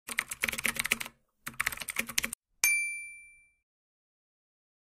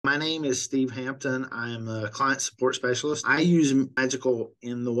My name is Steve Hampton. I'm a client support specialist. I use Magical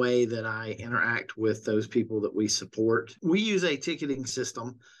in the way that I interact with those people that we support. We use a ticketing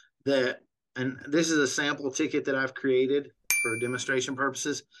system and this is a sample ticket that I've created for demonstration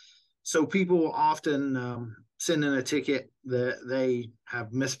purposes. So people will often send in a ticket that they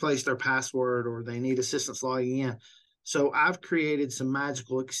have misplaced their password or they need assistance logging in. So I've created some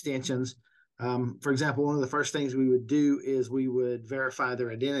Magical extensions. For example, one of the first things we would do is we would verify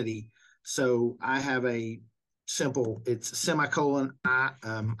their identity. So I have a simple, it's semicolon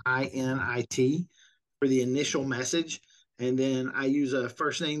INIT for the initial message. And then I use a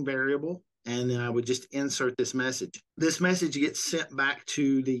first name variable, and then I would just insert this message. This message gets sent back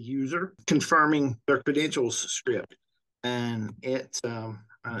to the user confirming their credentials script. And it's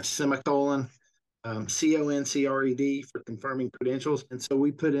semicolon CONCRED for confirming credentials. And so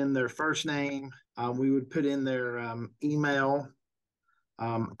we put in their first name. We would put in their email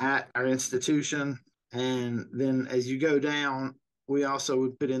at our institution. And then as you go down, we also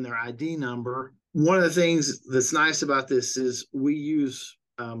would put in their ID number. One of the things that's nice about this is we use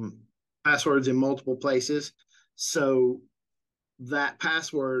passwords in multiple places. So that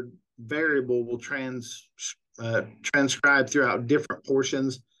password variable will transcribe throughout different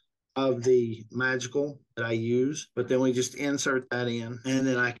portions of the Magical that I use, but then we just insert that in, and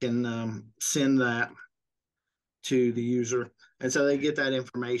then I can send that to the user, and so they get that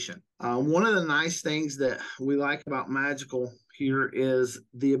information. One of the nice things that we like about Magical here is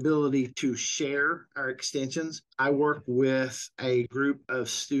the ability to share our extensions. I work with a group of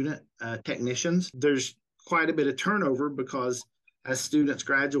student technicians. There's quite a bit of turnover because as students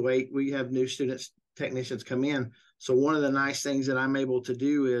graduate, we have new technicians come in. So one of the nice things that I'm able to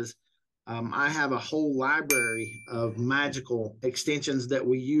do is I have a whole library of Magical extensions that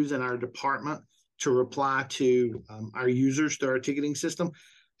we use in our department to reply to our users through our ticketing system.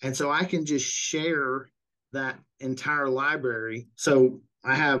 And so I can just share that entire library. So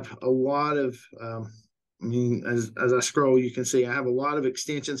I have a lot of, as I scroll, you can see I have a lot of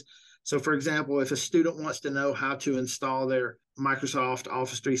extensions. So for example, if a student wants to know how to install their Microsoft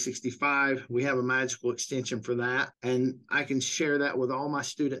Office 365, we have a Magical extension for that. And I can share that with all my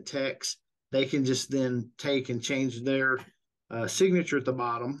student techs. They can just then take and change their signature at the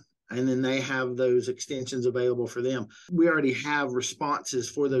bottom, and then they have those extensions available for them. We already have responses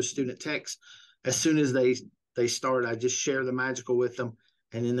for those student techs. As soon as they start, I just share the Magical with them,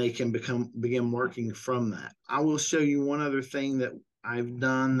 and then they can begin working from that. I will show you one other thing that I've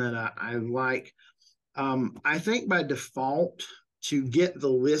done that I like. I think by default, to get the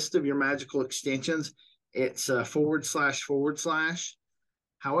list of your Magical extensions, it's //.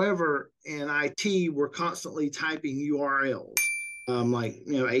 However, in IT, we're constantly typing URLs, like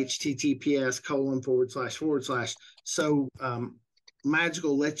HTTPS://. So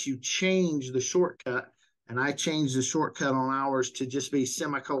Magical lets you change the shortcut, and I changed the shortcut on ours to just be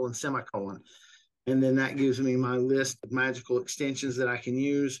semicolon. And then that gives me my list of Magical extensions that I can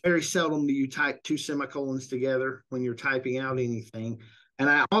use. Very seldom do you type two semicolons together when you're typing out anything. And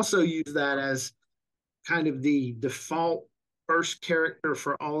I also use that as kind of the default first character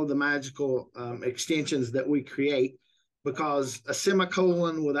for all of the Magical extensions that we create, because a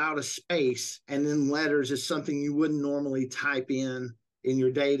semicolon without a space and then letters is something you wouldn't normally type in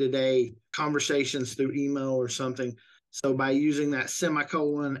your day-to-day conversations through email or something. So by using that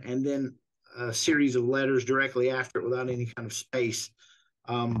semicolon and then a series of letters directly after it without any kind of space,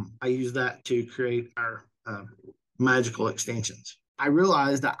 I use that to create our Magical extensions. I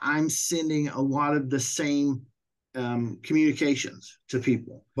realized that I'm sending a lot of the same communications to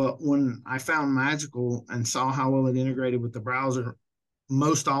people, but when I found Magical and saw how well it integrated with the browser,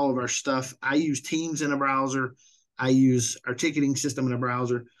 most all of our stuff, I use Teams in a browser, I use our ticketing system in a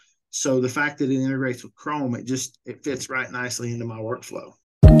browser. So the fact that it integrates with Chrome, it fits right nicely into my workflow.